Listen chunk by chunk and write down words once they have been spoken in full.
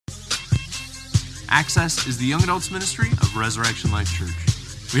Access is the young adults ministry of Resurrection Life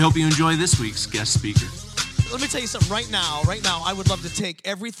Church. We hope you enjoy this week's guest speaker. Let me tell you something right now, I would love to take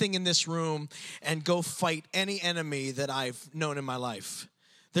everything in this room and go fight any enemy that I've known in my life.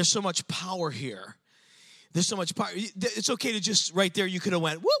 There's so much power here. There's so much power. It's okay to just right there, you could have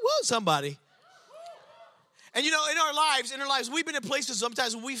went, woo, woo, somebody. And you know, in our lives, we've been in places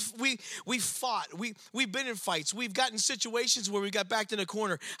sometimes we've fought. We've been in fights. We've gotten situations where we got backed in a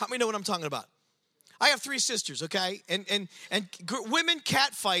corner. How many know what I'm talking about? I have 3 sisters, okay? And women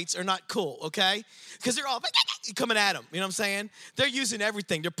cat fights are not cool, okay? Because they're all coming at them, you know what I'm saying? They're using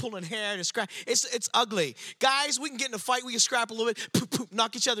everything. They're pulling hair, they're scrap. It's ugly. Guys, we can get in a fight, we can scrap a little bit, poof, poof,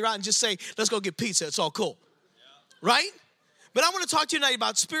 knock each other out and just say, let's go get pizza. It's all cool, right? But I want to talk to you tonight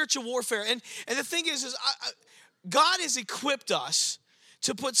about spiritual warfare. And the thing is God has equipped us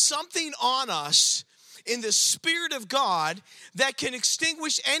to put something on us in the Spirit of God that can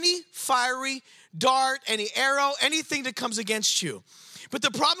extinguish any fiery dart, any arrow, anything that comes against you. But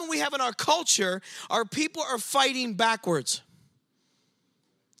the problem we have in our culture are people are fighting backwards.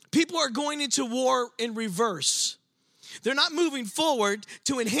 People are going into war in reverse. They're not moving forward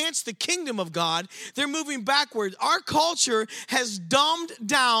to enhance the kingdom of God. They're moving backward. Our culture has dumbed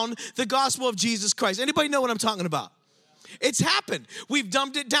down the gospel of Jesus Christ. Anybody know what I'm talking about? It's happened. We've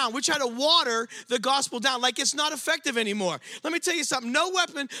dumbed it down. We try to water the gospel down like it's not effective anymore. Let me tell you something. No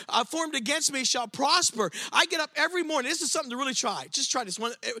weapon formed against me shall prosper. I get up every morning. This is something to really try. Just try this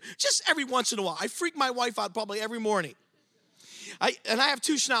one. Just every once in a while. I freak my wife out probably every morning. I have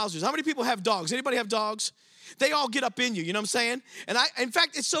 2 schnauzers. How many people have dogs? Anybody have dogs? They all get up in you know what I'm saying? And in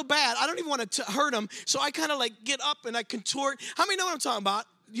fact, it's so bad, I don't even want to hurt them. So I kind of like get up and I contort. How many know what I'm talking about?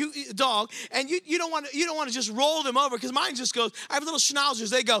 You dog, and you don't want to just roll them over because mine just goes. I have little schnauzers.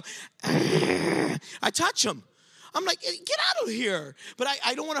 They go. I touch them. I'm like, get out of here. But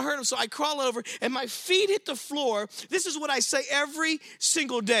I don't want to hurt them, so I crawl over, and my feet hit the floor. This is what I say every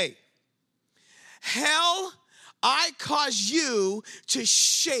single day. Hell, I cause you to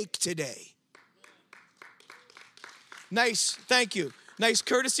shake today. Nice, thank you. Nice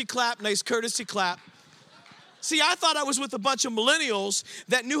courtesy clap, nice courtesy clap. See, I thought I was with a bunch of millennials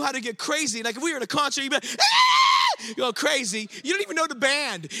that knew how to get crazy. Like if we were at a concert, you'd be like, ah! You go crazy. You don't even know the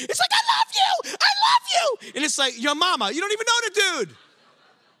band. It's like, I love you. And it's like, your mama, you don't even know the dude.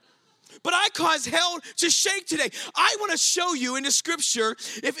 But I cause hell to shake today. I want to show you in the scripture,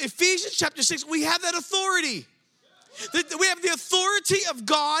 if Ephesians chapter 6, we have that authority. We have the authority of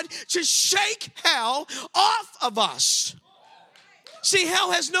God to shake hell off of us. See,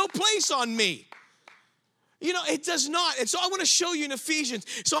 hell has no place on me. You know, it does not. And so I want to show you in Ephesians.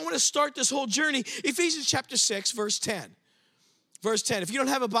 So I want to start this whole journey. Ephesians chapter 6, verse 10. Verse 10. If you don't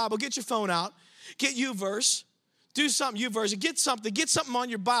have a Bible, get your phone out. Get YouVersion. Do something, YouVersion. Get something on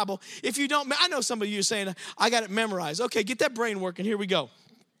your Bible. If you don't, I know some of you are saying, I got it memorized. Okay, get that brain working. Here we go.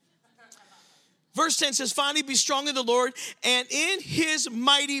 Verse 10 says, finally be strong in the Lord and in his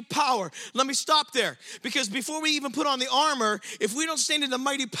mighty power. Let me stop there, because before we even put on the armor, if we don't stand in the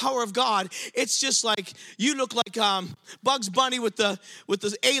mighty power of God, it's just like you look like Bugs Bunny with the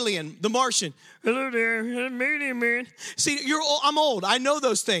alien, the Martian. Hello there, man. See, I'm old. I know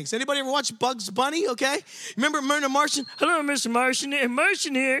those things. Anybody ever watch Bugs Bunny? Okay, remember the Martian? Hello, Mr. Martian.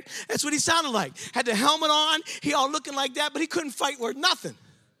 Martian here. That's what he sounded like. Had the helmet on. He all looking like that, but he couldn't fight worth nothing.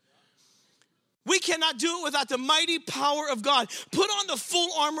 We cannot do it without the mighty power of God. Put on the full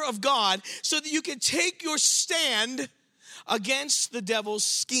armor of God so that you can take your stand against the devil's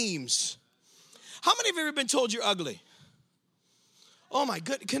schemes. How many of you have ever been told you're ugly? Oh my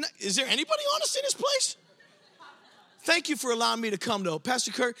goodness, is there anybody honest in this place? Thank you for allowing me to come, though.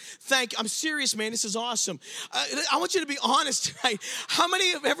 Pastor Kurt, I'm serious, man. This is awesome. I want you to be honest tonight. How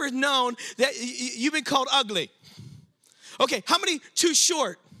many have ever known that you've been called ugly? Okay, how many too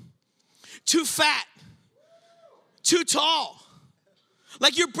short? Too fat, too tall,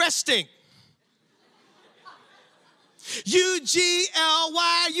 like your breast stink.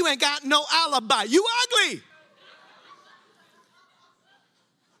 UGLY, you ain't got no alibi. You ugly.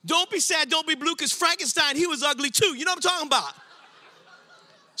 Don't be sad, don't be blue, because Frankenstein, he was ugly too. You know what I'm talking about?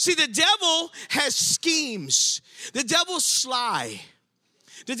 See, the devil has schemes. The devil's sly.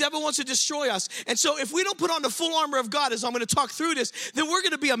 The devil wants to destroy us. And so if we don't put on the full armor of God, as I'm going to talk through this, then we're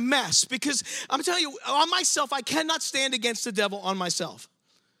going to be a mess. Because I'm telling you, on myself, I cannot stand against the devil on myself.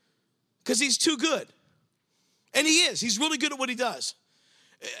 Because he's too good. And he is. He's really good at what he does.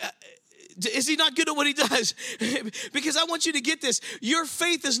 Is he not good at what he does? Because I want you to get this. Your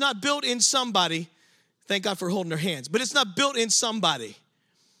faith is not built in somebody. Thank God for holding their hands. But it's not built in somebody.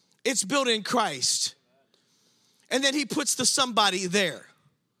 It's built in Christ. And then he puts the somebody there.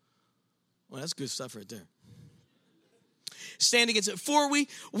 Well, that's good stuff right there. Stand against it.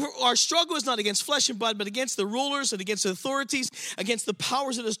 Our struggle is not against flesh and blood, but against the rulers and against the authorities, against the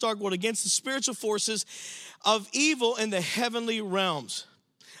powers of this dark world, against the spiritual forces of evil in the heavenly realms.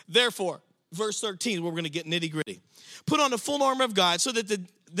 Therefore, verse 13, where we're going to get nitty gritty. Put on the full armor of God so that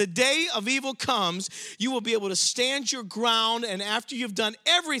the day of evil comes, you will be able to stand your ground, and after you've done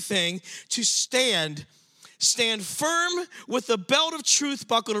everything, to stand firm with the belt of truth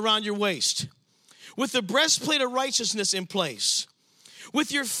buckled around your waist, with the breastplate of righteousness in place,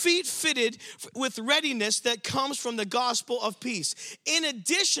 with your feet fitted with readiness that comes from the gospel of peace. In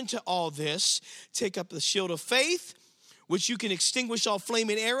addition to all this, take up the shield of faith, which you can extinguish all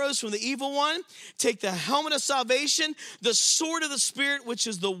flaming arrows from the evil one. Take the helmet of salvation, the sword of the Spirit, which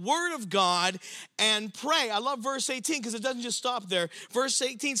is the word of God, and pray. I love verse 18 because it doesn't just stop there. Verse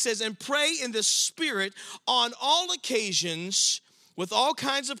 18 says, and pray in the Spirit on all occasions with all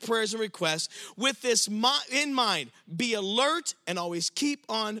kinds of prayers and requests. With this in mind, be alert and always keep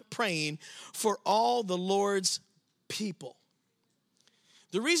on praying for all the Lord's people.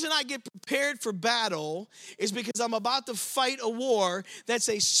 The reason I get prepared for battle is because I'm about to fight a war that's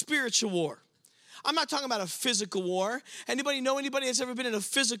a spiritual war. I'm not talking about a physical war. Anybody know anybody that's ever been in a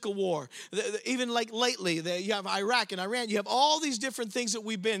physical war? Even like lately, you have Iraq and Iran. You have all these different things that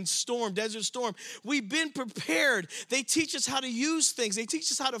we've been, storm, desert storm. We've been prepared. They teach us how to use things. They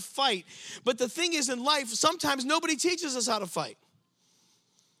teach us how to fight. But the thing is in life, sometimes nobody teaches us how to fight.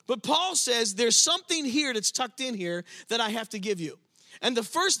 But Paul says there's something here that's tucked in here that I have to give you. And the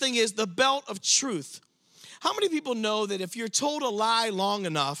first thing is the belt of truth. How many people know that if you're told a lie long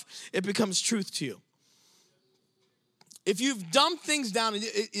enough, it becomes truth to you? If you've dumbed things down,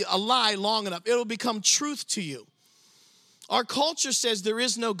 a lie long enough, it'll become truth to you. Our culture says there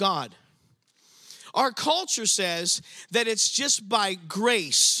is no God. Our culture says that it's just by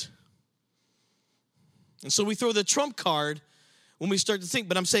grace. And so we throw the trump card when we start to think,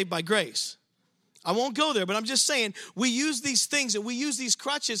 but I'm saved by grace. I won't go there, but I'm just saying we use these things and we use these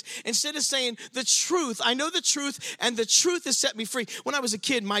crutches instead of saying the truth. I know the truth, and the truth has set me free. When I was a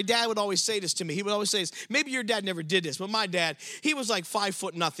kid, my dad would always say this to me. He would always say this. Maybe your dad never did this, but my dad, he was like 5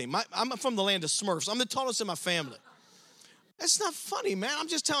 foot nothing. I'm from the land of Smurfs. I'm the tallest in my family. That's not funny, man. I'm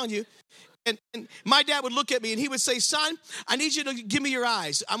just telling you. And my dad would look at me and he would say, son, I need you to give me your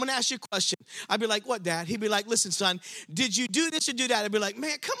eyes. I'm going to ask you a question. I'd be like, what, Dad? He'd be like, listen, son, did you do this or do that? I'd be like,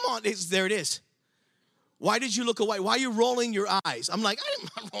 man, come on. There it is. Why did you look away? Why are you rolling your eyes? I'm like, I'm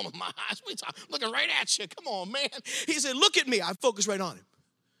not rolling my eyes. I'm looking right at you. Come on, man. He said, look at me. I focused right on him.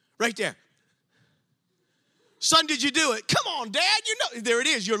 Right there. Son, did you do it? Come on, Dad. You know, there it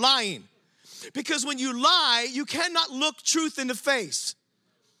is. You're lying. Because when you lie, you cannot look truth in the face.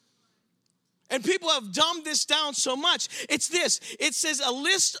 And people have dumbed this down so much. It's this. It says a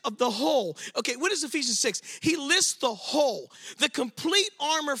list of the whole. Okay, what is Ephesians 6? He lists the whole, the complete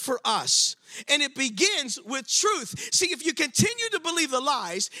armor for us. And it begins with truth. See, if you continue to believe the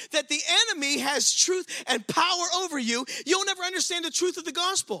lies that the enemy has truth and power over you, you'll never understand the truth of the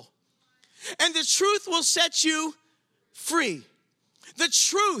gospel. And the truth will set you free. The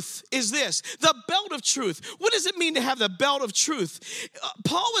truth is this, the belt of truth. What does it mean to have the belt of truth?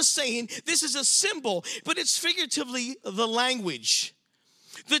 Paul is saying this is a symbol, but it's figuratively the language.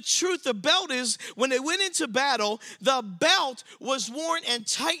 The truth, the belt is, when they went into battle, the belt was worn and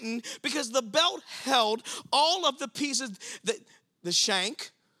tightened because the belt held all of the pieces, the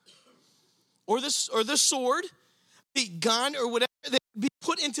shank or the sword, the gun or whatever, that would be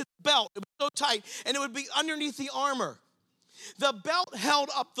put into the belt. It was so tight, and it would be underneath the armor. The belt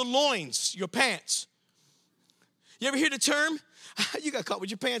held up the loins, your pants. You ever hear the term? You got caught with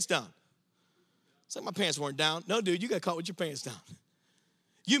your pants down. It's like my pants weren't down. No, dude, you got caught with your pants down.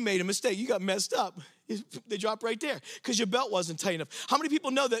 You made a mistake. You got messed up. They drop right there because your belt wasn't tight enough. How many people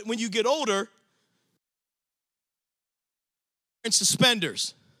know that when you get older, in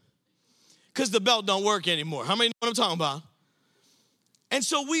suspenders because the belt don't work anymore? How many know what I'm talking about? And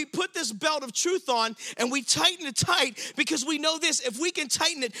so we put this belt of truth on and we tighten it tight because we know this. If we can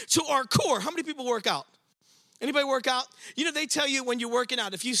tighten it to our core. How many people work out? Anybody work out? You know, they tell you when you're working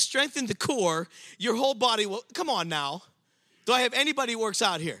out, if you strengthen the core, your whole body will. Come on now. Do I have anybody who works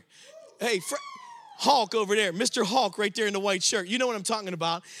out here? Hey, Hulk over there. Mr. Hulk right there in the white shirt. You know what I'm talking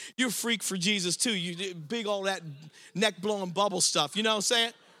about. You're a freak for Jesus too. You big all that neck blowing bubble stuff. You know what I'm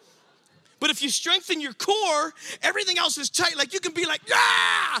saying? But if you strengthen your core, everything else is tight. Like you can be like,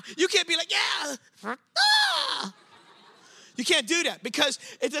 yeah. You can't be like, yeah. Ah. You can't do that because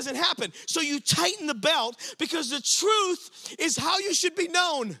it doesn't happen. So you tighten the belt because the truth is how you should be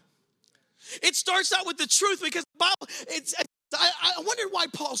known. It starts out with the truth because the Bible, it's I wondered why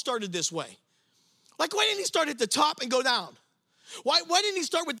Paul started this way. Like, why didn't he start at the top and go down? Why didn't he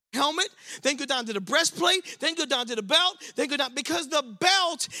start with the helmet, then go down to the breastplate, then go down to the belt, then go down? Because the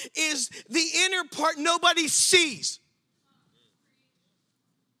belt is the inner part nobody sees.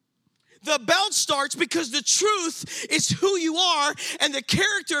 The belt starts because the truth is who you are and the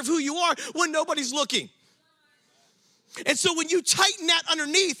character of who you are when nobody's looking. And so when you tighten that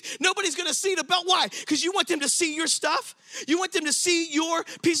underneath, nobody's going to see the belt. Why? Because you want them to see your stuff. You want them to see your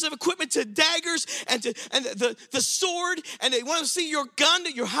piece of equipment, to daggers and the sword, and they want to see your gun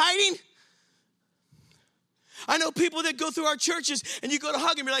that you're hiding. I know people that go through our churches and you go to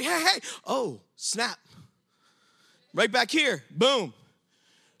hug them, you're like, hey, oh, snap. Right back here, boom.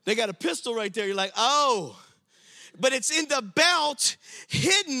 They got a pistol right there. You're like, oh. But it's in the belt,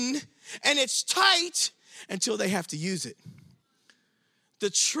 hidden, and it's tight until they have to use it. The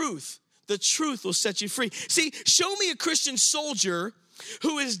truth will set you free. See, show me a Christian soldier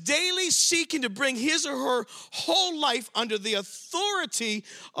who is daily seeking to bring his or her whole life under the authority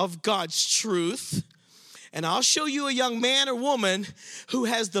of God's truth, and I'll show you a young man or woman who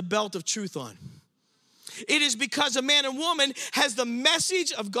has the belt of truth on. It is because a man and woman has the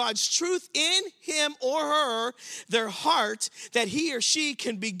message of God's truth in him or her, their heart, that he or she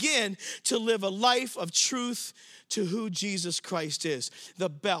can begin to live a life of truth to who Jesus Christ is. The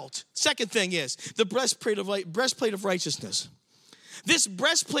belt. Second thing is the breastplate of righteousness. This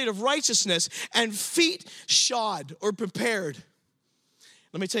breastplate of righteousness and feet shod or prepared.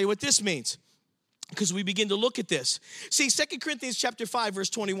 Let me tell you what this means, because we begin to look at this. See, 2 Corinthians chapter 5, verse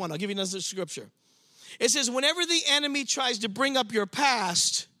 21. I'll give you another scripture. It says, whenever the enemy tries to bring up your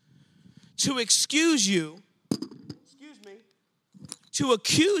past to excuse you, to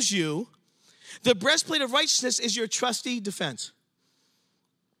accuse you, the breastplate of righteousness is your trusty defense.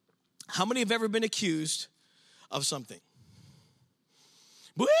 How many have ever been accused of something?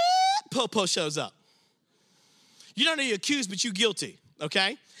 Popo shows up. You don't know you're accused, but you're guilty,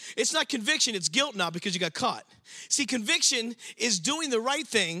 okay? It's not conviction, it's guilt now because you got caught. See, conviction is doing the right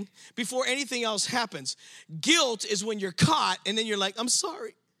thing before anything else happens. Guilt is when you're caught and then you're like, I'm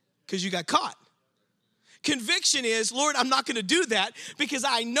sorry, because you got caught. Conviction is, Lord, I'm not going to do that because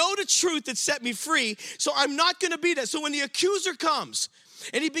I know the truth that set me free, so I'm not going to be that. So when the accuser comes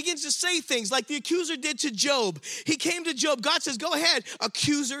and he begins to say things like the accuser did to Job, he came to Job. God says, go ahead,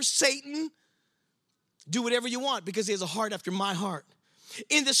 accuser, Satan, do whatever you want because he has a heart after my heart.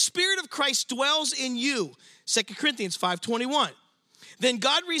 In the Spirit of Christ dwells in you, 2 Corinthians 5:21. Then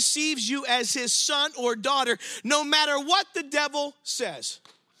God receives you as his son or daughter, no matter what the devil says.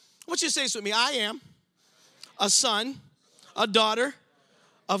 I want you to say this with me. I am a son, a daughter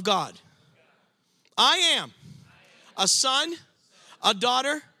of God. I am a son, a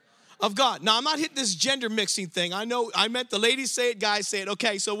daughter of God. Now, I'm not hitting this gender mixing thing. I know I meant the ladies say it, guys say it.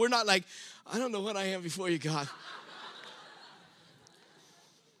 Okay, so we're not like, I don't know what I am before you, God.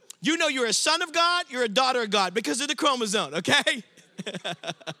 You know you're a son of God, you're a daughter of God because of the chromosome, okay?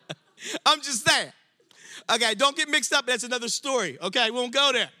 I'm just saying. Okay, don't get mixed up. That's another story, okay? We won't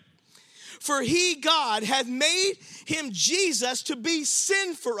go there. For he, God, hath made him Jesus to be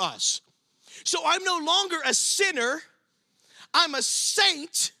sin for us. So I'm no longer a sinner. I'm a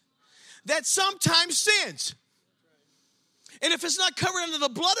saint that sometimes sins. And if it's not covered under the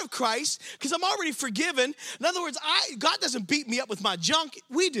blood of Christ, because I'm already forgiven, in other words, God doesn't beat me up with my junk,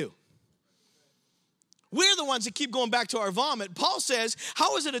 we do. We're the ones that keep going back to our vomit. Paul says,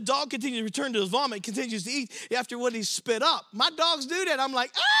 how is it a dog continues to return to his vomit, continues to eat after what he's spit up? My dogs do that. I'm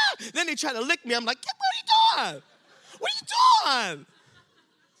like, ah! Then they try to lick me. I'm like, what are you doing? What are you doing?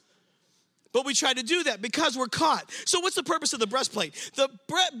 But we try to do that because we're caught. So what's the purpose of the breastplate? The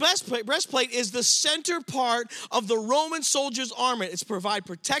breastplate is the center part of the Roman soldier's armor. It's to provide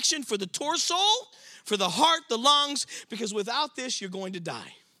protection for the torso, for the heart, the lungs, because without this, you're going to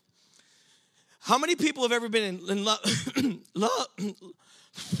die. How many people have ever been in love?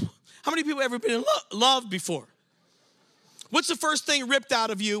 How many people have ever been in love before? What's the first thing ripped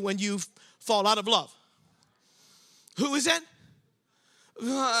out of you when you fall out of love? Who is that?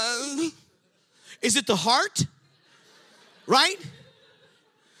 Is it the heart? Right?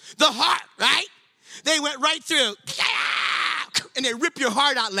 The heart, right? They went right through. And they rip your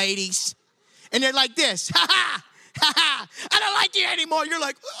heart out, ladies. And they're like this. Ha ha, ha ha. I don't like you anymore. You're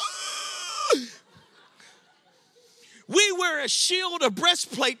like, we wear a shield, a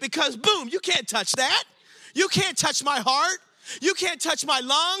breastplate, because boom, you can't touch that. You can't touch my heart. You can't touch my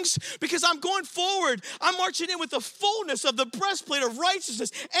lungs because I'm going forward. I'm marching in with the fullness of the breastplate of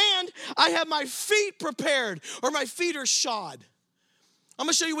righteousness, and I have my feet prepared, or my feet are shod. I'm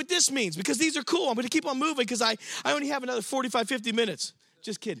going to show you what this means because these are cool. I'm going to keep on moving because I only have another 45, 50 minutes.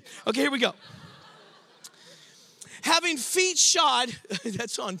 Just kidding. Okay, here we go. Having feet shod,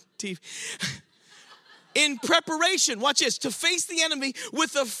 that's on TV, in preparation, watch this, to face the enemy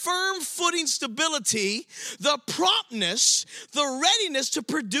with a firm footing stability, the promptness, the readiness to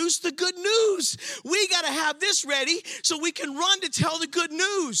produce the good news. We got to have this ready so we can run to tell the good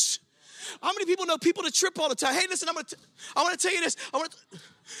news. How many people know people that trip all the time? Hey, listen, I want to tell you this.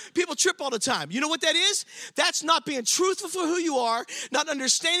 People trip all the time. You know what that is? That's not being truthful for who you are, not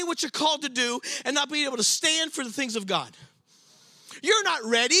understanding what you're called to do, and not being able to stand for the things of God. You're not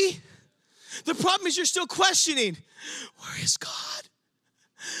ready. The problem is you're still questioning, where is God?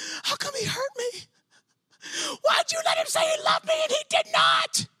 How come he hurt me? Why'd you let him say he loved me and he did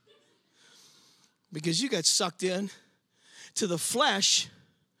not? Because you got sucked in to the flesh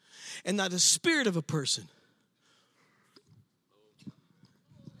and not the spirit of a person.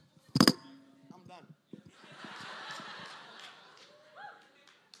 I'm done.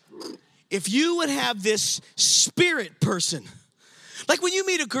 If you would have this spirit person, like when you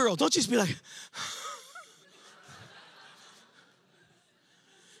meet a girl, don't just be like,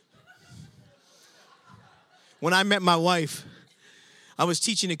 when I met my wife, I was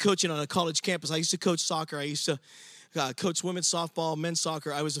teaching and coaching on a college campus. I used to coach soccer. I used to coach women's softball, men's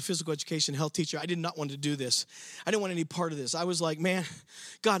soccer. I was a physical education health teacher. I did not want to do this. I didn't want any part of this. I was like, man,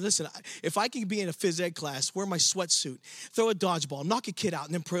 God, listen, if I can be in a phys ed class, wear my sweatsuit, throw a dodgeball, knock a kid out,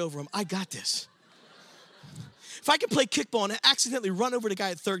 and then pray over him, I got this. If I can play kickball and accidentally run over the guy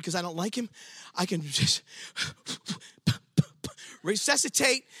at third because I don't like him, I can just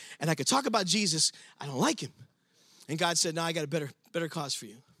resuscitate and I can talk about Jesus. I don't like him. And God said, no, I got a better cause for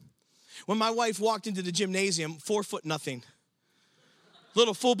you. When my wife walked into the gymnasium, 4 foot nothing,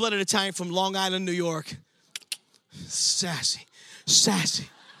 little full-blooded Italian from Long Island, New York, sassy.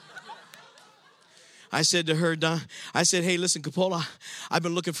 I said to her, I said, hey, listen, Capola, I've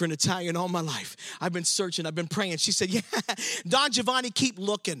been looking for an Italian all my life. I've been searching. I've been praying. She said, yeah, Don Giovanni, keep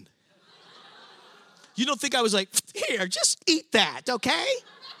looking. You don't think I was like, here, just eat that, okay?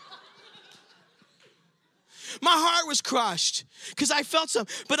 My heart was crushed because I felt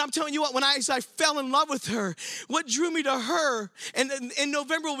something. But I'm telling you what, when I fell in love with her, what drew me to her, and in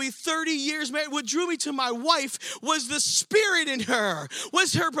November will be 30 years married, what drew me to my wife was the spirit in her,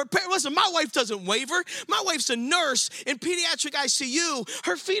 was her prepared. Listen, my wife doesn't waver. My wife's a nurse in pediatric ICU.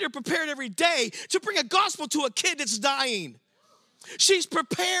 Her feet are prepared every day to bring a gospel to a kid that's dying. She's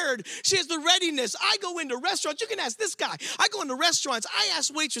prepared. She has the readiness. I go into restaurants. You can ask this guy. I go into restaurants. I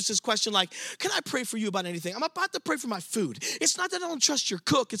ask waitresses question like, can I pray for you about anything? I'm about to pray for my food. It's not that I don't trust your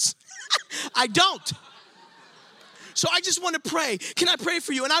cook. It's I don't. So I just want to pray. Can I pray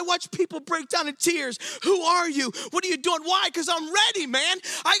for you? And I watch people break down in tears. Who are you? What are you doing? Why? Because I'm ready, man.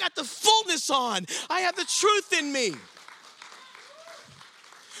 I got the fullness on. I have the truth in me.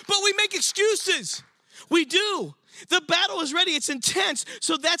 But we make excuses. We do. The battle is ready. It's intense.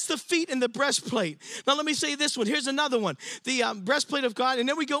 So that's the feet and the breastplate. Now let me say this one. Here's another one. The breastplate of God. And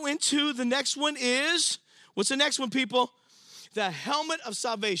then we go into the next one is, what's the next one, people? The helmet of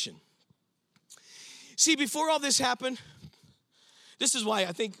salvation. See, before all this happened, this is why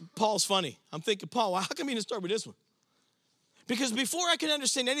I think Paul's funny. I'm thinking, Paul, how come you didn't start with this one? Because before I can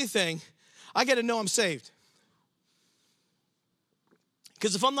understand anything, I got to know I'm saved.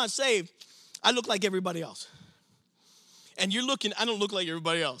 Because if I'm not saved, I look like everybody else. And you're looking, I don't look like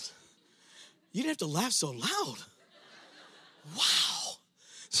everybody else. You didn't have to laugh so loud. Wow.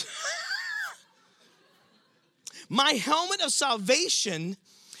 My helmet of salvation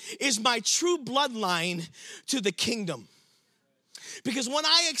is my true bloodline to the kingdom. Because when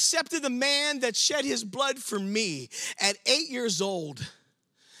I accepted the man that shed his blood for me at 8 years old,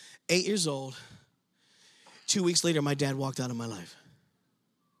 2 weeks later, my dad walked out of my life.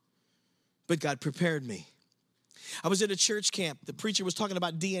 But God prepared me. I was at a church camp. The preacher was talking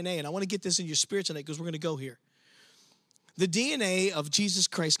about DNA, and I want to get this in your spirit tonight because we're going to go here. The DNA of Jesus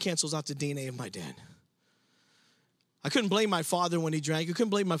Christ cancels out the DNA of my dad. I couldn't blame my father when he drank. I couldn't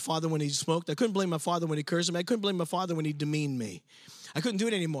blame my father when he smoked. I couldn't blame my father when he cursed me. I couldn't blame my father when he demeaned me. I couldn't do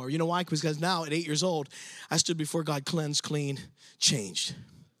it anymore. You know why? Because now at 8 years old, I stood before God cleansed, clean, changed.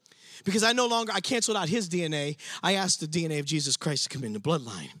 Because I canceled out his DNA. I asked the DNA of Jesus Christ to come in the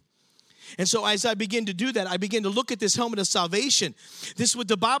bloodline. And so as I begin to do that, I begin to look at this helmet of salvation. This is what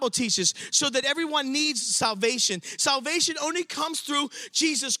the Bible teaches, so that everyone needs salvation. Salvation only comes through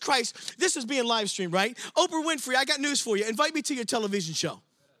Jesus Christ. This is being live streamed, right? Oprah Winfrey, I got news for you. Invite me to your television show.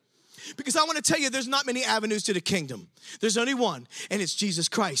 Because I want to tell you there's not many avenues to the kingdom. There's only one, and it's Jesus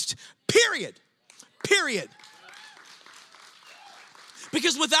Christ. Period.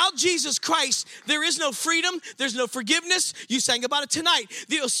 Because without Jesus Christ, there is no freedom, there's no forgiveness. You sang about it tonight.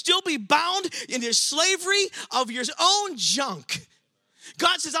 You'll still be bound in the slavery of your own junk.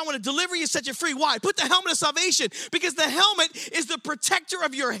 God says, I want to deliver you, set you free. Why? Put the helmet of salvation, because the helmet is the protector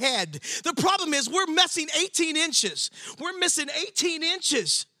of your head. The problem is we're missing 18 inches. We're missing 18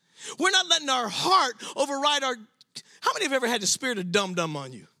 inches. We're not letting our heart override our... How many have ever had the spirit of dumb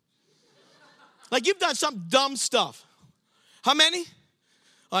on you? Like you've done some dumb stuff. How many?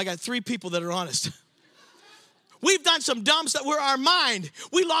 Oh, I got 3 people that are honest. We've done some dumb stuff where our mind,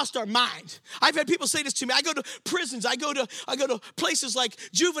 we lost our mind. I've had people say this to me. I go to prisons. I go to places like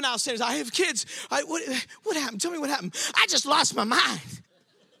juvenile centers. I have kids. What happened? Tell me what happened. I just lost my mind.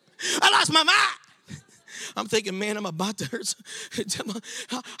 I lost my mind. I'm thinking, man, I'm about to hurt.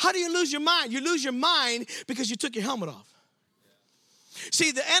 How do you lose your mind? You lose your mind because you took your helmet off.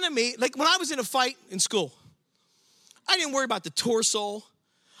 See, the enemy, like when I was in a fight in school, I didn't worry about the torso.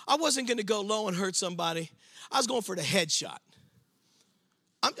 I wasn't going to go low and hurt somebody. I was going for the headshot.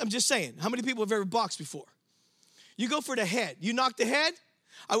 I'm just saying, how many people have ever boxed before? You go for the head. You knock the head.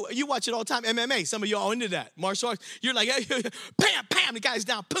 You watch it all the time. MMA, some of you all into that. Martial arts. You're like, bam, bam, the guy's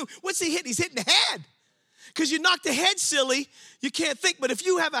down. Boom. What's he hitting? He's hitting the head. Because you knock the head silly, you can't think. But if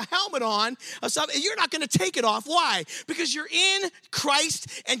you have a helmet on, you're not going to take it off. Why? Because you're in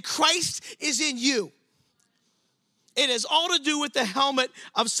Christ, and Christ is in you. It has all to do with the helmet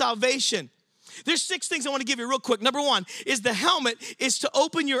of salvation. There's 6 things I want to give you real quick. Number 1 is the helmet is to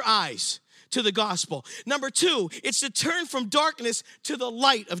open your eyes to the gospel. Number 2, it's to turn from darkness to the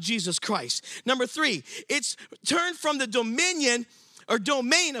light of Jesus Christ. Number 3, it's turn from the dominion or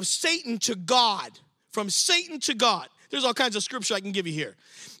domain of Satan to God. From Satan to God. There's all kinds of scripture I can give you here.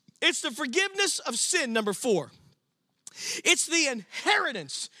 It's the forgiveness of sin, number 4. It's the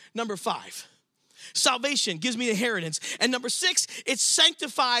inheritance, number 5. Salvation gives me inheritance. And number 6, it's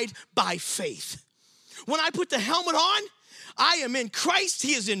sanctified by faith. When I put the helmet on, I am in Christ,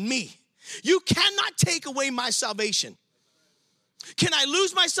 he is in me. You cannot take away my salvation. Can I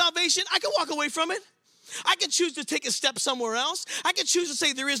lose my salvation? I can walk away from it. I can choose to take a step somewhere else. I can choose to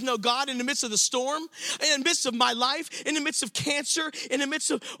say there is no God in the midst of the storm, in the midst of my life, in the midst of cancer, in the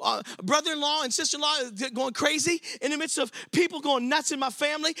midst of brother-in-law and sister-in-law going crazy, in the midst of people going nuts in my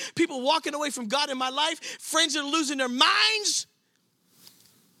family, people walking away from God in my life, friends that are losing their minds.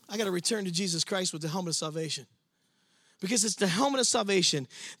 I got to return to Jesus Christ with the helmet of salvation, because it's the helmet of salvation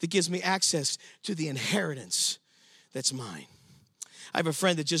that gives me access to the inheritance that's mine. I have a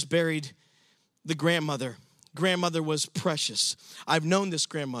friend that just buried the grandmother. Grandmother was precious. I've known this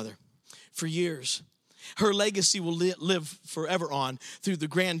grandmother for years. Her legacy will live forever on through the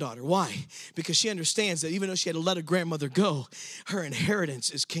granddaughter. Why? Because she understands that even though she had to let her grandmother go, her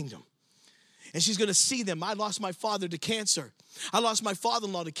inheritance is kingdom. And she's going to see them. I lost my father to cancer. I lost my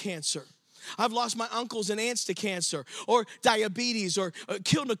father-in-law to cancer. I've lost my uncles and aunts to cancer or diabetes or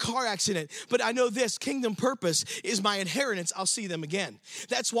killed in a car accident. But I know this, kingdom purpose is my inheritance. I'll see them again.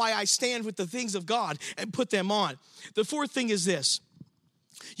 That's why I stand with the things of God and put them on. The 4th thing is this.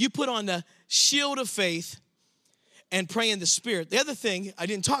 You put on the shield of faith and pray in the Spirit. The other thing I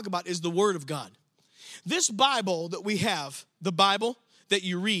didn't talk about is the Word of God. This Bible that we have, the Bible that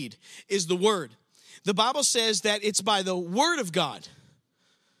you read, is the Word. The Bible says that it's by the Word of God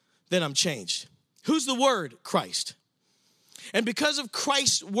then I'm changed. Who's the Word? Christ. And because of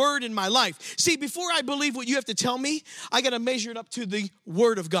Christ's Word in my life. See, before I believe what you have to tell me, I got to measure it up to the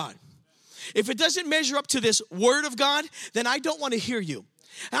Word of God. If it doesn't measure up to this Word of God, then I don't want to hear you.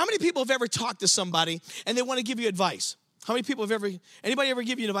 How many people have ever talked to somebody and they want to give you advice? How many people have anybody ever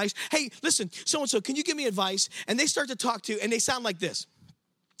give you advice? Hey, listen, so-and-so, can you give me advice? And they start to talk to you and they sound like this.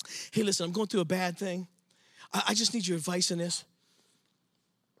 Hey, listen, I'm going through a bad thing. I just need your advice in this.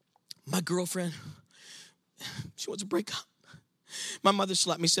 My girlfriend, she wants to break up. My mother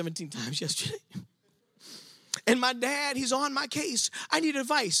slapped me 17 times yesterday. And my dad, he's on my case. I need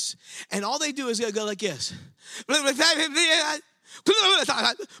advice. And all they do is go like this.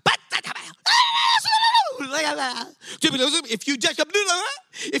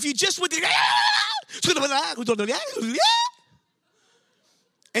 If you just would,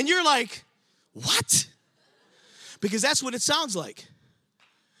 and you're like, what? Because that's what it sounds like.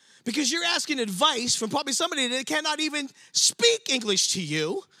 Because you're asking advice from probably somebody that cannot even speak English to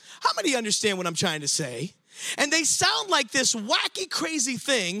you. How many understand what I'm trying to say? And they sound like this wacky, crazy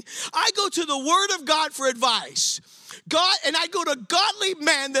thing. I go to the Word of God for advice. God, and I go to godly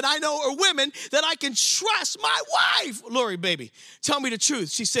men that I know or women that I can trust. My wife, Lori, baby, tell me the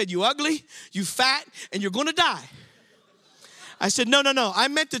truth. She said, you ugly, you fat, and you're going to die. I said, no. I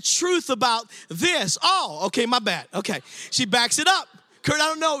meant the truth about this. Oh, okay, my bad. Okay. She backs it up. Kurt, I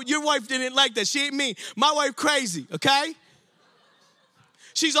don't know. Your wife didn't like that. She ain't me. My wife crazy, okay?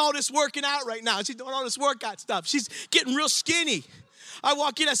 She's all this working out right now. She's doing all this workout stuff. She's getting real skinny. I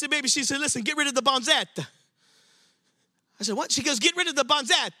walk in, I said, baby, she said, listen, get rid of the bonzette. I said, what? She goes, get rid of the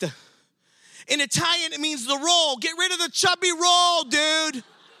bonzette. In Italian, it means the roll. Get rid of the chubby roll, dude.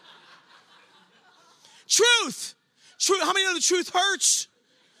 Truth. How many know the truth hurts?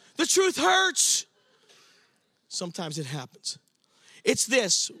 The truth hurts. Sometimes it happens. It's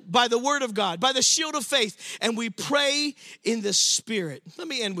this, by the word of God, by the shield of faith, and we pray in the Spirit. Let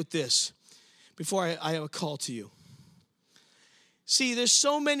me end with this before I have a call to you. See, there's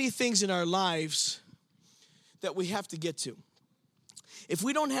so many things in our lives that we have to get to. If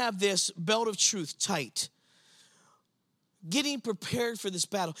we don't have this belt of truth tight, getting prepared for this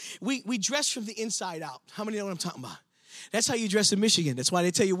battle, we dress from the inside out. How many know what I'm talking about? That's how you dress in Michigan. That's why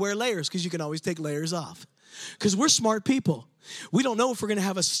they tell you wear layers, because you can always take layers off. Because we're smart people. We don't know if we're going to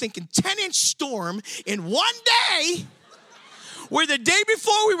have a stinking 10-inch storm in one day, where the day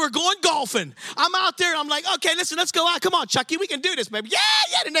before we were going golfing. I'm out there and I'm like, okay, listen, let's go out. Come on, Chucky, we can do this, baby.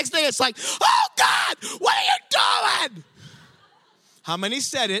 Yeah. The next day it's like, oh, God, what are you doing? How many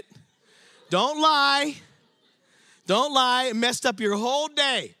said it? Don't lie. Don't lie. It messed up your whole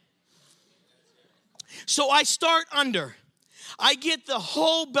day. So I start under. I get the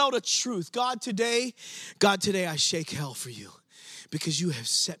whole belt of truth. God, today, I shake hell for you because you have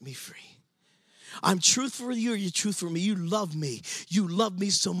set me free. I'm truthful for you, or you're truthful for me. You love me. You love me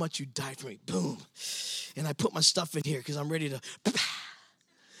so much you died for me. Boom. And I put my stuff in here because I'm ready to,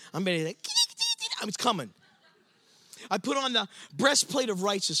 it's coming. I put on the breastplate of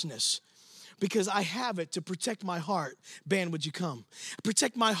righteousness because I have it to protect my heart. Band, would you come?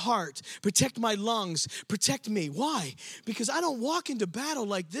 Protect my heart. Protect my lungs. Protect me. Why? Because I don't walk into battle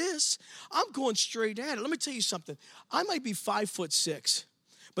like this. I'm going straight at it. Let me tell you something. I might be 5'6",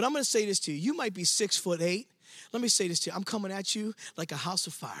 but I'm going to say this to you. You might be 6'8". Let me say this to you. I'm coming at you like a house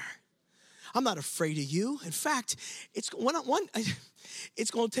of fire. I'm not afraid of you. In fact, it's going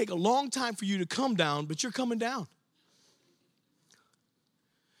to take a long time for you to come down, but you're coming down.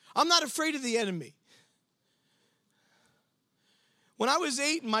 I'm not afraid of the enemy. When I was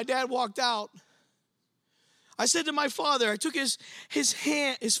 8 and my dad walked out, I said to my father, I took his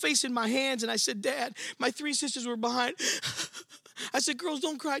face in my hands, and I said, Dad, my 3 sisters were behind. I said, girls,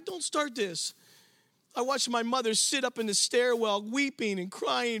 don't cry. Don't start this. I watched my mother sit up in the stairwell weeping and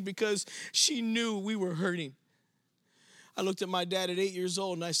crying because she knew we were hurting. I looked at my dad at 8 years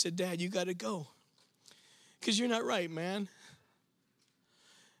old, and I said, Dad, you got to go because you're not right, man.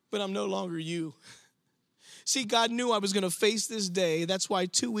 But I'm no longer you. See, God knew I was going to face this day. That's why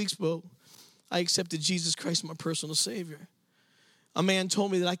 2 weeks ago, I accepted Jesus Christ, my personal Savior. A man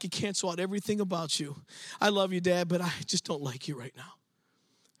told me that I could cancel out everything about you. I love you, Dad, but I just don't like you right now.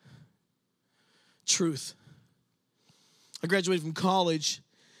 Truth. I graduated from college.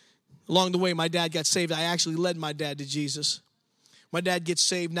 Along the way, my dad got saved. I actually led my dad to Jesus. My dad gets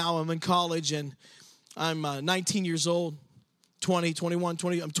saved. Now I'm in college, and I'm 19 years old. 20, 21,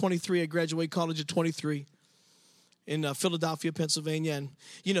 20, I'm 23. I graduated college at 23 in Philadelphia, Pennsylvania. And,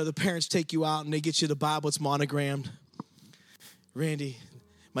 you know, the parents take you out and they get you the Bible. It's monogrammed. Randy,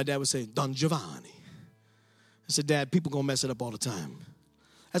 my dad would say, Don Giovanni. I said, Dad, people going to mess it up all the time.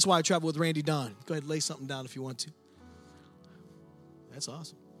 That's why I travel with Randy Don. Go ahead and lay something down if you want to. That's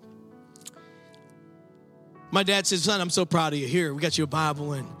awesome. My dad says, son, I'm so proud of you. Here, we got you a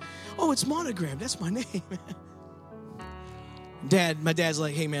Bible. And, oh, it's monogrammed. That's my name. My dad's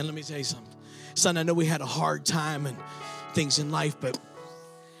like, hey, man, let me tell you something. Son, I know we had a hard time and things in life, but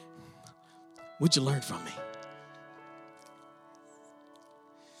what'd you learn from me?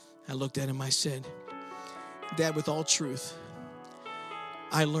 I looked at him, I said, Dad, with all truth,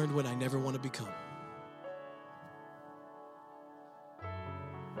 I learned what I never want to become.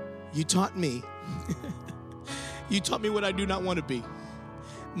 You taught me. You taught me what I do not want to be.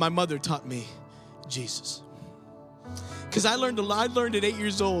 My mother taught me Jesus. Because I learned at 8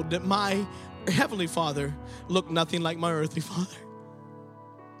 years old that my heavenly Father looked nothing like my earthly father.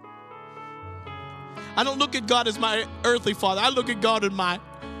 I don't look at God as my earthly father. I look at God as my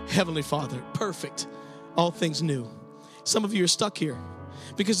heavenly Father. Perfect. All things new. Some of you are stuck here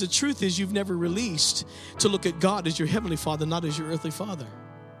because the truth is you've never released to look at God as your heavenly Father, not as your earthly father.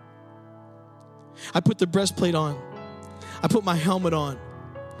 I put the breastplate on. I put my helmet on.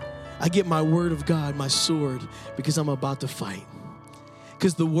 I get my word of God, my sword, because I'm about to fight.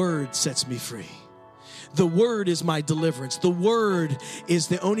 Because the word sets me free. The word is my deliverance. The word is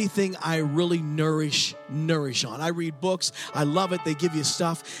the only thing I really nourish on. I read books. I love it. They give you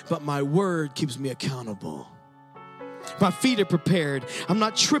stuff. But my word keeps me accountable. My feet are prepared. I'm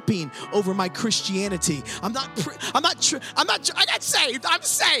not tripping over my Christianity. I got saved. I'm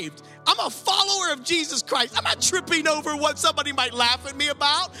saved. I'm a follower of Jesus Christ. I'm not tripping over what somebody might laugh at me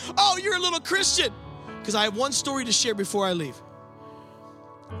about. Oh, you're a little Christian. Because I have one story to share before I leave.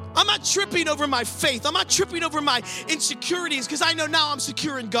 I'm not tripping over my faith. I'm not tripping over my insecurities because I know now I'm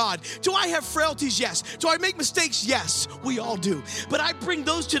secure in God. Do I have frailties? Yes. Do I make mistakes? Yes. We all do. But I bring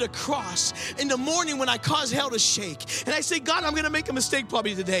those to the cross in the morning when I cause hell to shake. And I say, God, I'm going to make a mistake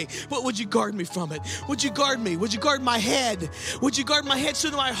probably today, but would you guard me from it? Would you guard me? Would you guard my head? Would you guard my head so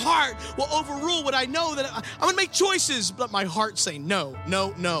that my heart will overrule what I know that I'm going to make choices, but my heart say no,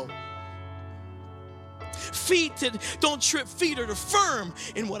 no, no. Feet that don't trip, feet are firm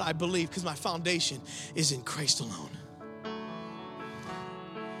in what I believe because my foundation is in Christ alone.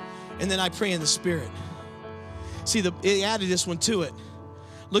 And then I pray in the Spirit. See, he added this one to it.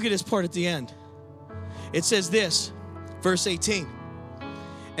 Look at this part at the end. It says this, verse 18.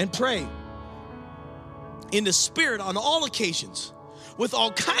 And pray in the Spirit on all occasions with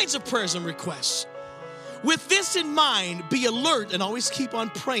all kinds of prayers and requests. With this in mind, be alert and always keep on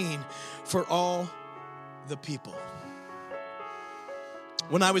praying for all the people.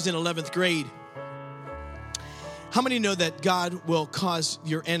 When I was in 11th grade, how many know that God will cause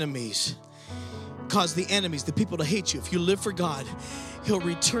your enemies, cause the enemies, the people to hate you? If you live for God, He'll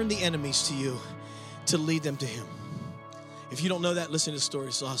return the enemies to you to lead them to Him. If you don't know that, listen to the story.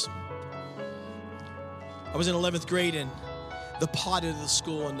 It's awesome. I was in 11th grade and the pod of the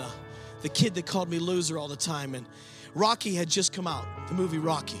school and the kid that called me loser all the time, and Rocky had just come out, the movie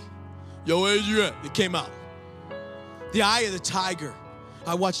Rocky. Yo, Adrian, it came out. The Eye of the Tiger.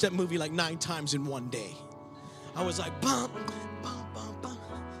 I watched that movie like 9 times in one day. I was like, bum, bum, bum, bum, bum.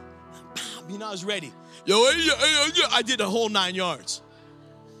 You know, I was ready. Yo, I did the whole 9 yards.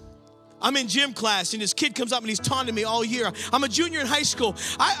 I'm in gym class, and this kid comes up and he's taunting me all year. I'm a junior in high school.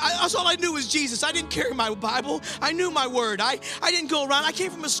 That's all I knew was Jesus. I didn't carry my Bible. I knew my word. I didn't go around. I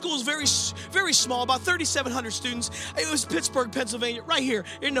came from a school that was very, very small, about 3,700 students. It was Pittsburgh, Pennsylvania, right here.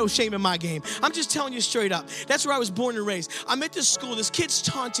 There's no shame in my game. I'm just telling you straight up. That's where I was born and raised. I'm at this school. This kid's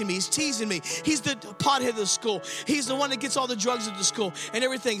taunting me. He's teasing me. He's the pothead of the school. He's the one that gets all the drugs at the school and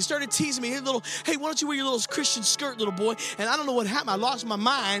everything. He started teasing me. Hey, why don't you wear your little Christian skirt, little boy? And I don't know what happened. I lost my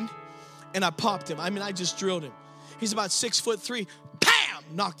mind. And I popped him. I mean, I just drilled him. He's about 6'3". Bam!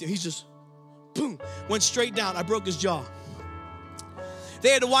 Knocked him. He's just, boom. Went straight down. I broke his jaw.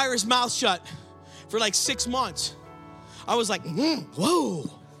 They had to wire his mouth shut for like 6 months. I was like,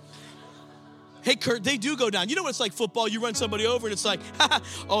 whoa. Hey, Kurt, they do go down. You know what it's like football? You run somebody over and it's like,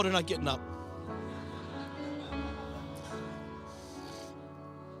 oh, they're not getting up.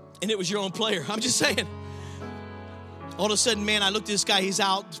 And it was your own player. I'm just saying. All of a sudden, man, I looked at this guy, he's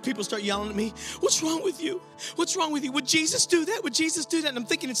out. People start yelling at me. What's wrong with you? What's wrong with you? Would Jesus do that? Would Jesus do that? And I'm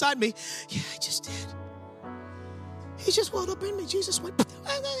thinking inside me, yeah, I just did. He just welled up in me. Jesus went.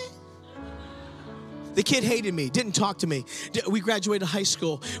 The kid hated me, didn't talk to me. We graduated high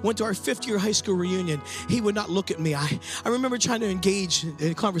school, went to our 5th year high school reunion. He would not look at me. I remember trying to engage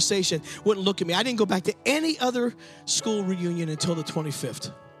in a conversation, wouldn't look at me. I didn't go back to any other school reunion until the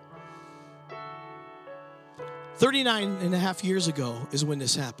 25th. 39 and a half years ago is when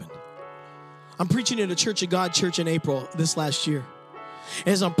this happened. I'm preaching at a Church of God church in April this last year.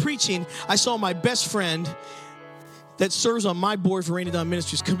 As I'm preaching, I saw my best friend that serves on my board for Rainy Dawn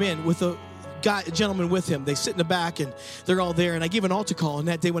Ministries come in with a gentleman with him. They sit in the back and they're all there. And I give an altar call. And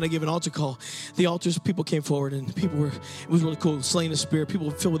that day when I gave an altar call, the altars, people came forward and it was really cool. Slaying the Spirit. People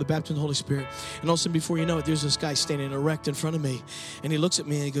were filled with the baptism of the Holy Spirit. And all of a sudden, before you know it, there's this guy standing erect in front of me. And he looks at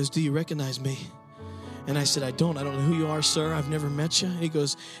me and he goes, do you recognize me? And I said, I don't know who you are, sir. I've never met you. And he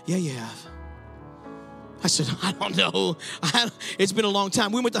goes, yeah, you have. I said, I don't know. It's been a long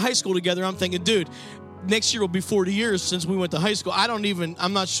time. We went to high school together. I'm thinking, dude, next year will be 40 years since we went to high school.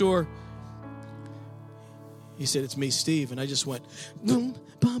 I'm not sure. He said, it's me, Steve. And I just went, boom,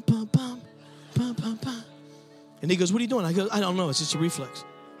 bum, bum, bum, bum, bum, bum. And he goes, what are you doing? I go, I don't know. It's just a reflex.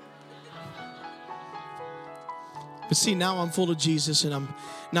 But see, now I'm full of Jesus, and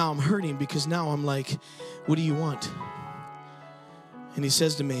I'm hurting because now I'm like, what do you want? And he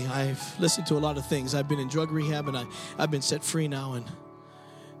says to me, I've listened to a lot of things. I've been in drug rehab, and I've been set free now.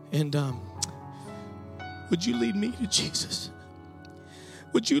 And would you lead me to Jesus?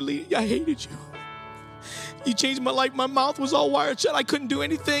 Would you lead? I hated you. You changed my life. My mouth was all wired shut. I couldn't do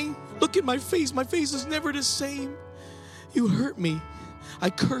anything. Look at my face. My face is never the same. You hurt me. I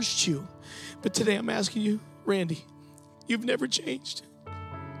cursed you. But today I'm asking you, Randy, you've never changed.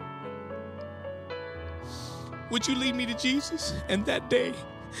 Would you lead me to Jesus? And that day,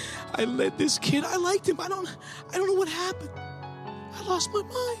 I led this kid. I liked him. I don't know what happened. I lost my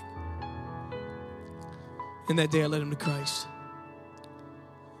mind. And that day I led him to Christ.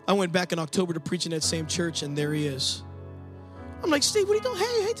 I went back in October to preach in that same church, and there he is. I'm like, Steve, what are you doing?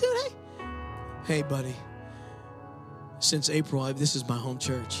 Hey, dude, hey. Hey, buddy. Since April, this is my home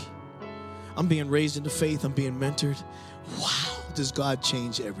church. I'm being raised into faith. I'm being mentored. Wow, does God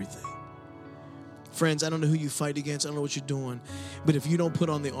change everything? Friends, I don't know who you fight against. I don't know what you're doing. But if you don't put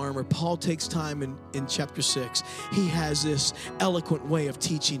on the armor, Paul takes time in chapter 6. He has this eloquent way of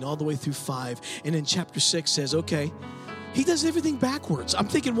teaching all the way through 5. And in chapter 6 says, okay, he does everything backwards. I'm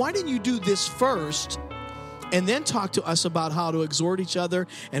thinking, why didn't you do this first and then talk to us about how to exhort each other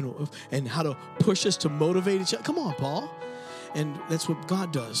and how to push us to motivate each other? Come on, Paul. And that's what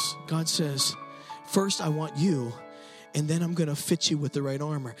God does. God says, first I want you, and then I'm going to fit you with the right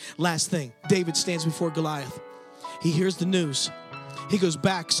armor. Last thing, David stands before Goliath. He hears the news. He goes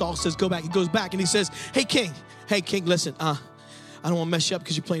back. Saul says, go back. He goes back and he says, hey, king, listen, I don't want to mess you up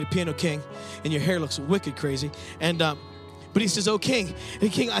because you're playing the piano, king, and your hair looks wicked crazy. And but he says, oh, king,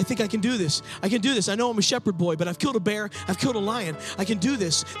 I think I can do this. I can do this. I know I'm a shepherd boy, but I've killed a bear. I've killed a lion. I can do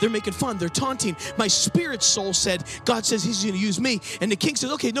this. They're making fun. They're taunting. My spirit soul said, God says he's going to use me. And the king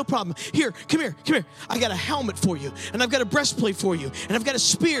says, okay, no problem. Here, come here. I got a helmet for you, and I've got a breastplate for you, and I've got a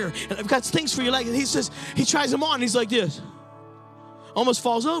spear, and I've got things for you. Like, and he says, he tries them on, and he's like this. Almost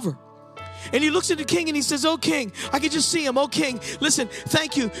falls over. And he looks at the king and he says, oh, king, I can just see him. Oh, king, listen,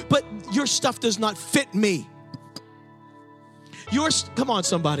 thank you, but your stuff does not fit me. Come on,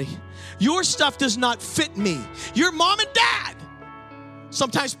 somebody. Your stuff does not fit me. Your mom and dad.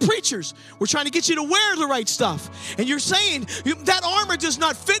 Sometimes preachers, we're trying to get you to wear the right stuff. And you're saying, that armor does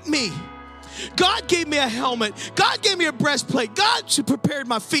not fit me. God gave me a helmet. God gave me a breastplate. God prepared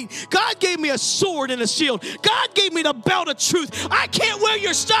my feet. God gave me a sword and a shield. God gave me the belt of truth. I can't wear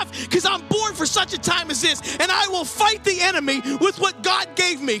your stuff because I'm born for such a time as this. And I will fight the enemy with what God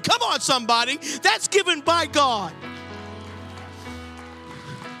gave me. Come on, somebody. That's given by God.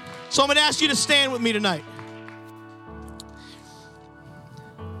 So I'm going to ask you to stand with me tonight.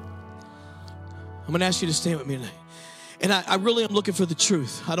 I'm going to ask you to stand with me tonight. And I really am looking for the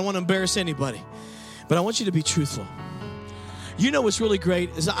truth. I don't want to embarrass anybody, but I want you to be truthful. You know what's really great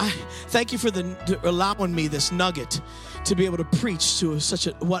is I thank you for allowing me this nugget to be able to preach to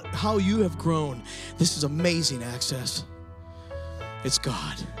how you have grown. This is amazing access. It's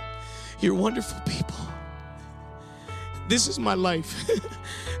God. You're wonderful people. This is my life.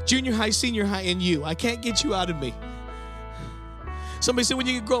 Junior high, senior high, and you. I can't get you out of me. Somebody said, when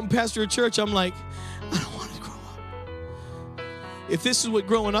you grow up and pastor a church, I'm like, I don't want to grow up. If this is what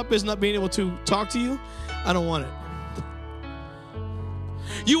growing up is, not being able to talk to you, I don't want it.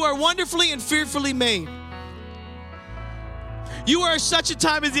 You are wonderfully and fearfully made. You are such a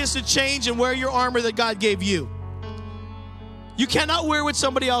time as this to change and wear your armor that God gave you. You cannot wear what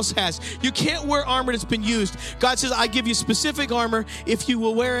somebody else has. You can't wear armor that's been used. God says, I give you specific armor. If you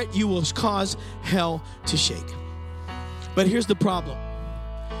will wear it, you will cause hell to shake. But here's the problem.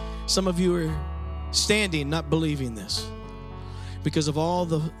 Some of you are standing not believing this because of all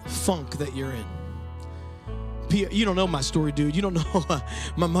the funk that you're in. You don't know my story, dude. You don't know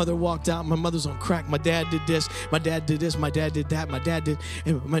my mother walked out. My mother's on crack. My dad did this. My dad did this. My dad did that. My dad did,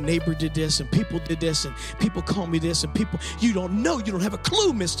 and my neighbor did this, and people did this, and people call me this, and people, you don't know. You don't have a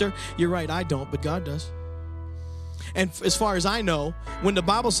clue, mister. You're right, I don't, but God does. And as far as I know, when the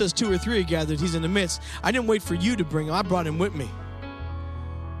Bible says 2 or 3 are gathered, he's in the midst. I didn't wait for you to bring him. I brought him with me.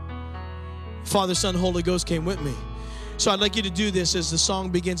 Father, Son, Holy Ghost came with me. So I'd like you to do this as the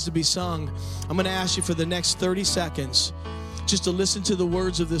song begins to be sung. I'm going to ask you for the next 30 seconds just to listen to the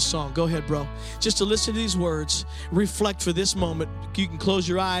words of this song. Go ahead, bro. Just to listen to these words, reflect for this moment. You can close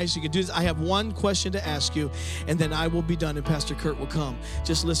your eyes. You can do this. I have one question to ask you, and then I will be done, and Pastor Kurt will come.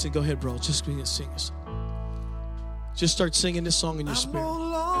 Just listen. Go ahead, bro. Just begin to sing this. Just start singing this song in your spirit. I'm no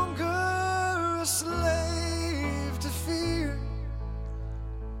longer a slave to fear.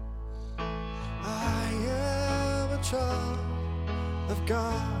 I am a child of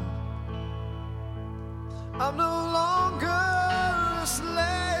God. I'm no longer a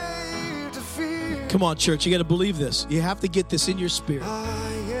slave to fear. Come on, church. You got to believe this. You have to get this in your spirit.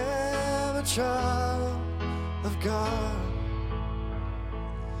 I am a child of God.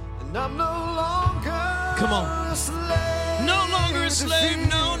 And I'm no longer Come on. a slave. No longer a slave.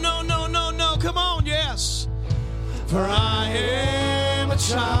 No. Come on, yes. For I am a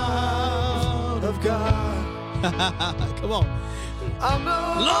child of God. Come on. I'm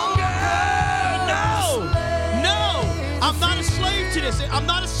no Longer. No. I'm not a slave to this. I'm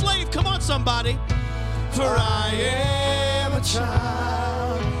not a slave. Come on, somebody. For I am a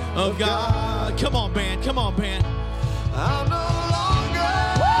child of God. Come on, band. Come on, band. I'm no longer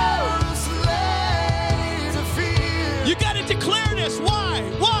a slave to fear. You got to declare this. Why?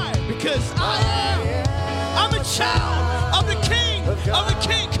 Why? Because I'm a child of the King. Of the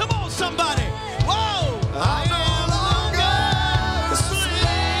King. Come on, somebody. Whoa. I am no longer a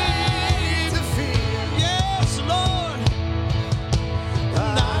slave to fear. Yes, Lord.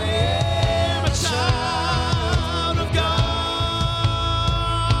 And I am a child of God.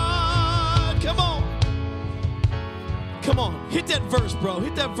 Come on. Come on. Hit that verse, bro.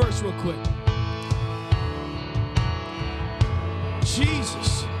 Hit that verse real quick.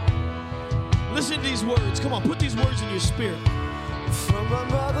 Jesus. Listen to these words. Come on, put these words in your spirit. From my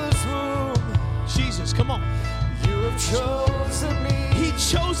mother's womb, Jesus, come on. you have chosen me. He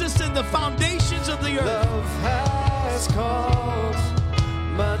chose us in the foundations of the earth. Love has called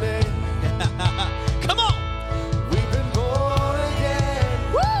my name. Come on. We've been born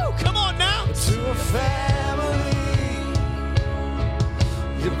again. Woo! Come on now. To a family.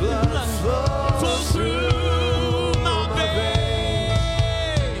 Your blood flows through my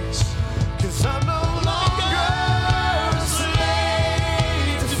veins. 'Cause I'm no longer a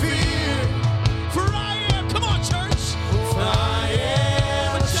slave to fear. For I am, come on, church. For I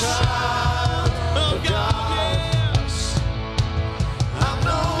am a child of God. Yes. I'm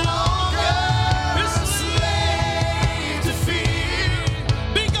no longer a slave to fear.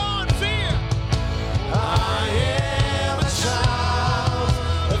 Be gone, fear. I am a child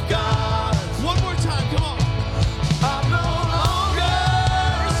of God. One more time, come on. I'm no longer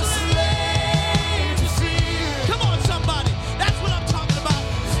a slave to fear. Come on, somebody. That's what I'm talking about.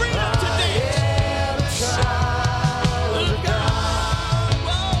 Freedom today. I am a child of God.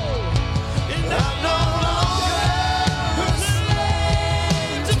 Whoa. And I'm no longer a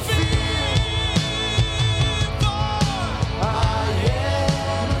slave to fear. I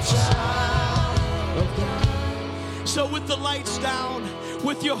am a child of God. So with the lights down,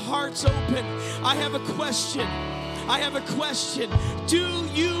 with your hearts open, I have a question. I have a question. Do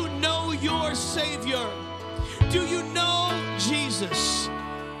you know your Savior? Do you know Jesus?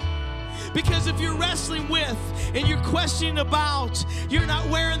 Because if you're wrestling with and you're questioning about, you're not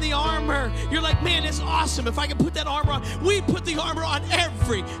wearing the armor, you're like, man, it's awesome. If I can put that armor on, we put the armor on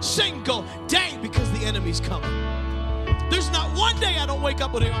every single day because the enemy's coming. There's not one day I don't wake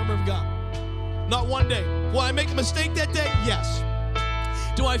up with the armor of God. Not one day. Will I make a mistake that day? Yes.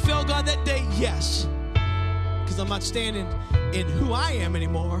 Do I fail God that day? Yes. Because I'm not standing in who I am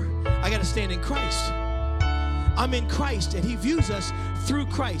anymore. I got to stand in Christ. I'm in Christ, and He views us through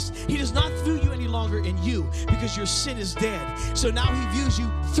Christ. He does not view you any longer in you because your sin is dead. So now He views you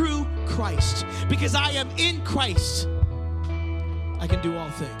through Christ. Because I am in Christ, I can do all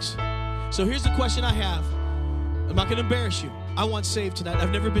things. So here's the question I have. I'm not going to embarrass you. I want saved tonight.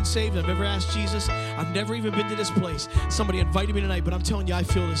 I've never been saved. I've never asked Jesus. I've never even been to this place. Somebody invited me tonight, but I'm telling you, I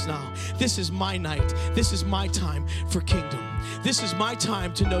feel this now. This is my night. This is my time for kingdom. This is my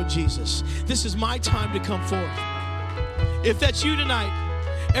time to know Jesus. This is my time to come forth. If that's you tonight,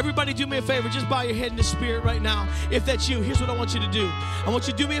 everybody do me a favor. Just bow your head in the spirit right now. If that's you, here's what I want you to do. I want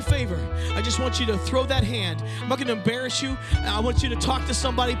you to do me a favor. I just want you to throw that hand. I'm not going to embarrass you. I want you to talk to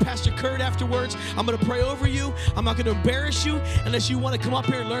somebody, Pastor Kurt, afterwards. I'm going to pray over you. I'm not going to embarrass you unless you want to come up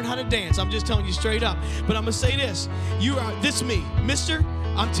here and learn how to dance. I'm just telling you straight up. But I'm going to say this. This me. Mister,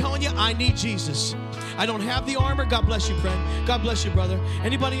 I'm telling you, I need Jesus. I don't have the armor. God bless you, friend. God bless you, brother.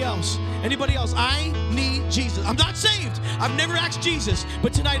 Anybody else? Anybody else? I need Jesus. I'm not saved. I've never asked Jesus.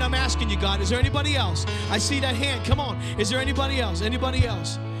 But tonight I'm asking you, God, is there anybody else? I see that hand. Come on. Is there anybody else? Anybody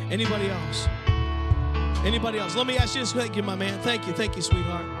else? Anybody else? Anybody else? Let me ask you this. Thank you, my man. Thank you. Thank you,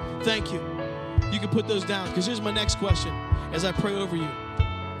 sweetheart. Thank you. You can put those down because here's my next question as I pray over you.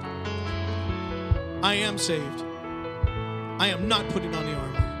 I am saved. I am not putting on the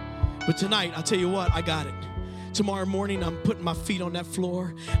armor. But tonight, I'll tell you what, I got it. Tomorrow morning, I'm putting my feet on that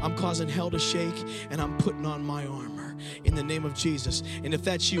floor. I'm causing hell to shake, and I'm putting on my armor in the name of Jesus. And if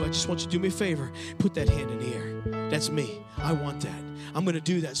that's you, I just want you to do me a favor. Put that hand in the air. That's me. I want that. I'm going to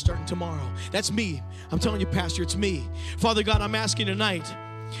do that starting tomorrow. That's me. I'm telling you, Pastor, it's me. Father God, I'm asking tonight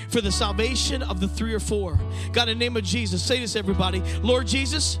for the salvation of the 3 or 4. God, in the name of Jesus, say this, everybody. Lord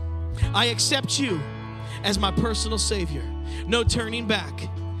Jesus, I accept you as my personal Savior. No turning back.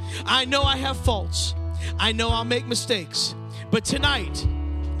 I know I have faults. I know I'll make mistakes. But tonight,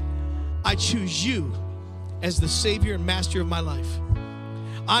 I choose you as the Savior and Master of my life.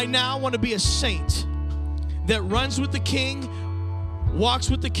 I now want to be a saint that runs with the King, walks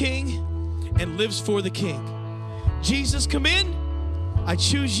with the King, and lives for the King. Jesus, come in. I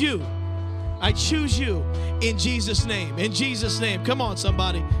choose you I choose you in Jesus' name. In Jesus' name. Come on,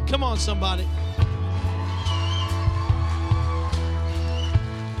 somebody. Come on, somebody.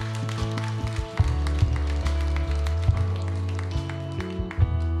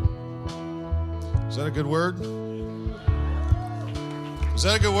 Is that a good word? Is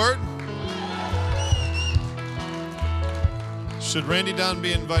that a good word? Should Randy Don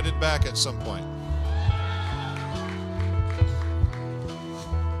be invited back at some point?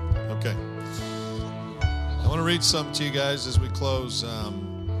 Okay. I want to read something to you guys as we close.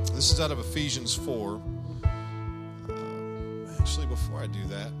 This is out of Ephesians 4. Actually, before I do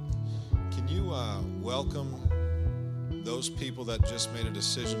that, can you welcome those people that just made a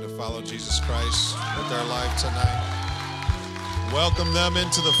decision to follow Jesus Christ with their life tonight? Welcome them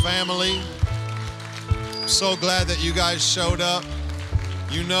into the family. So glad that you guys showed up.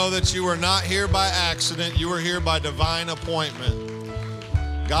 You know that you were not here by accident. You were here by divine appointment.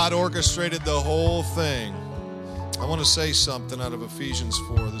 God orchestrated the whole thing. I want to say something out of Ephesians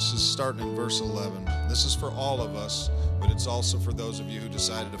 4. This is starting in verse 11. This is for all of us, but it's also for those of you who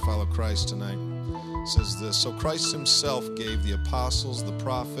decided to follow Christ tonight. It says this: so Christ himself gave the apostles, the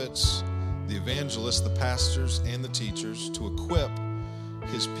prophets, the evangelists, the pastors, and the teachers to equip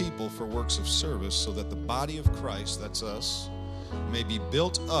his people for works of service, so that the body of Christ, that's us, may be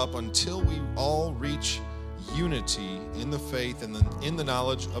built up until we all reach unity in the faith and in the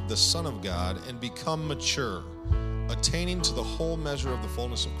knowledge of the Son of God, and become mature, attaining to the whole measure of the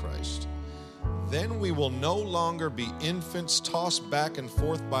fullness of Christ. Then we will no longer be infants tossed back and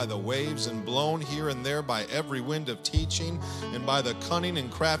forth by the waves and blown here and there by every wind of teaching and by the cunning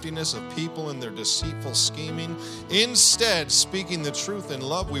and craftiness of people in their deceitful scheming. Instead, speaking the truth in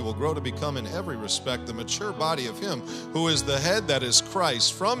love, we will grow to become in every respect the mature body of him who is the head, that is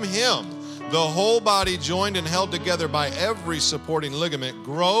Christ. From him, the whole body, joined and held together by every supporting ligament,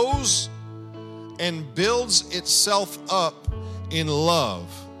 grows and builds itself up in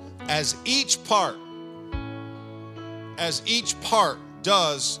love, as each part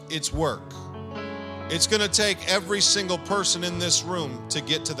does its work. It's going to take every single person in this room to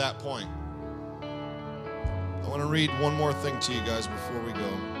get to that point. I want to read one more thing to you guys before we go.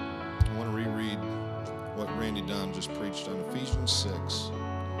 I want to reread what Randy Don just preached on Ephesians 6,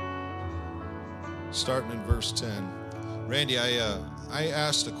 starting in verse 10. Randy, I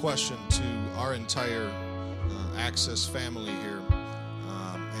asked a question to our entire Access family here.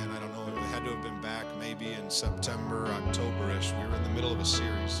 To have been back maybe in September, October-ish. We were in the middle of a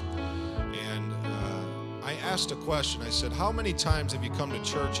series. And I asked a question. I said, how many times have you come to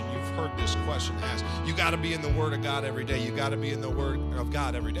church and you've heard this question asked? You got to be in the Word of God every day. You got to be in the Word of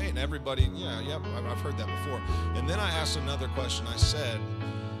God every day. And everybody, I've heard that before. And then I asked another question. I said,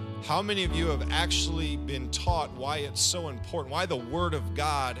 how many of you have actually been taught why it's so important, why the Word of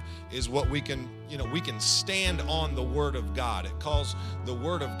God is what we can stand on the Word of God. It calls the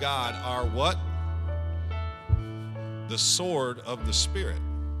Word of God our what? The sword of the Spirit.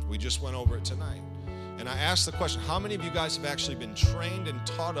 We just went over it tonight. And I asked the question, how many of you guys have actually been trained and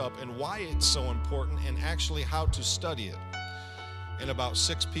taught up and why it's so important and actually how to study it? And about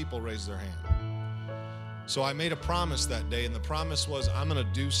 6 people raised their hand. So I made a promise that day, and the promise was I'm going to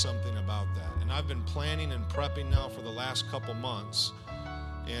do something about that. And I've been planning and prepping now for the last couple months.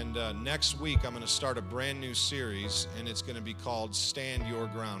 And next week I'm going to start a brand new series, and it's going to be called Stand Your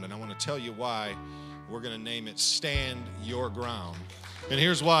Ground. And I want to tell you why we're going to name it Stand Your Ground. And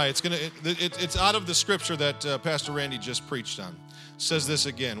here's why. It's out of the scripture that Pastor Randy just preached on. It says this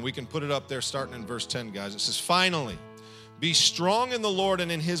again. We can put it up there starting in verse 10, guys. It says, finally, be strong in the Lord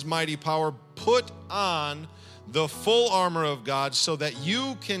and in his mighty power. Put on the full armor of God so that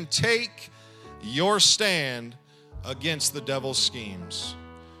you can take your stand against the devil's schemes.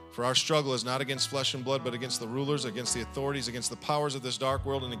 For our struggle is not against flesh and blood, but against the rulers, against the authorities, against the powers of this dark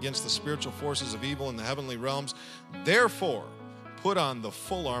world, and against the spiritual forces of evil in the heavenly realms. Therefore, put on the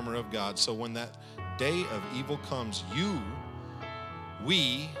full armor of God, so when that day of evil comes,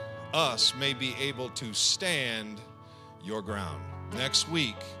 us may be able to stand your ground. Next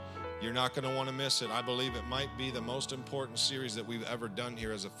week, you're not going to want to miss it. I believe it might be the most important series that we've ever done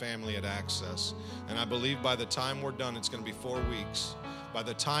here as a family at Access. And I believe by the time we're done, it's going to be 4 weeks. By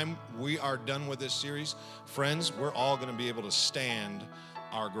the time we are done with this series, friends, we're all going to be able to stand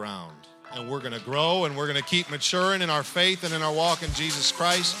our ground. And we're going to grow, and we're going to keep maturing in our faith and in our walk in Jesus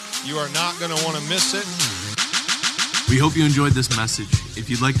Christ. You are not going to want to miss it. We hope you enjoyed this message. If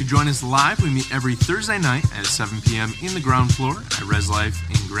you'd like to join us live, we meet every Thursday night at 7 p.m. in the ground floor at Res Life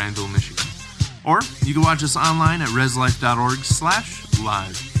in Granville, Michigan. Or you can watch us online at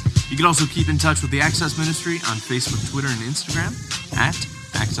reslife.org/live. You can also keep in touch with the Access Ministry on Facebook, Twitter, and Instagram at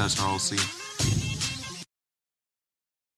Access RLC.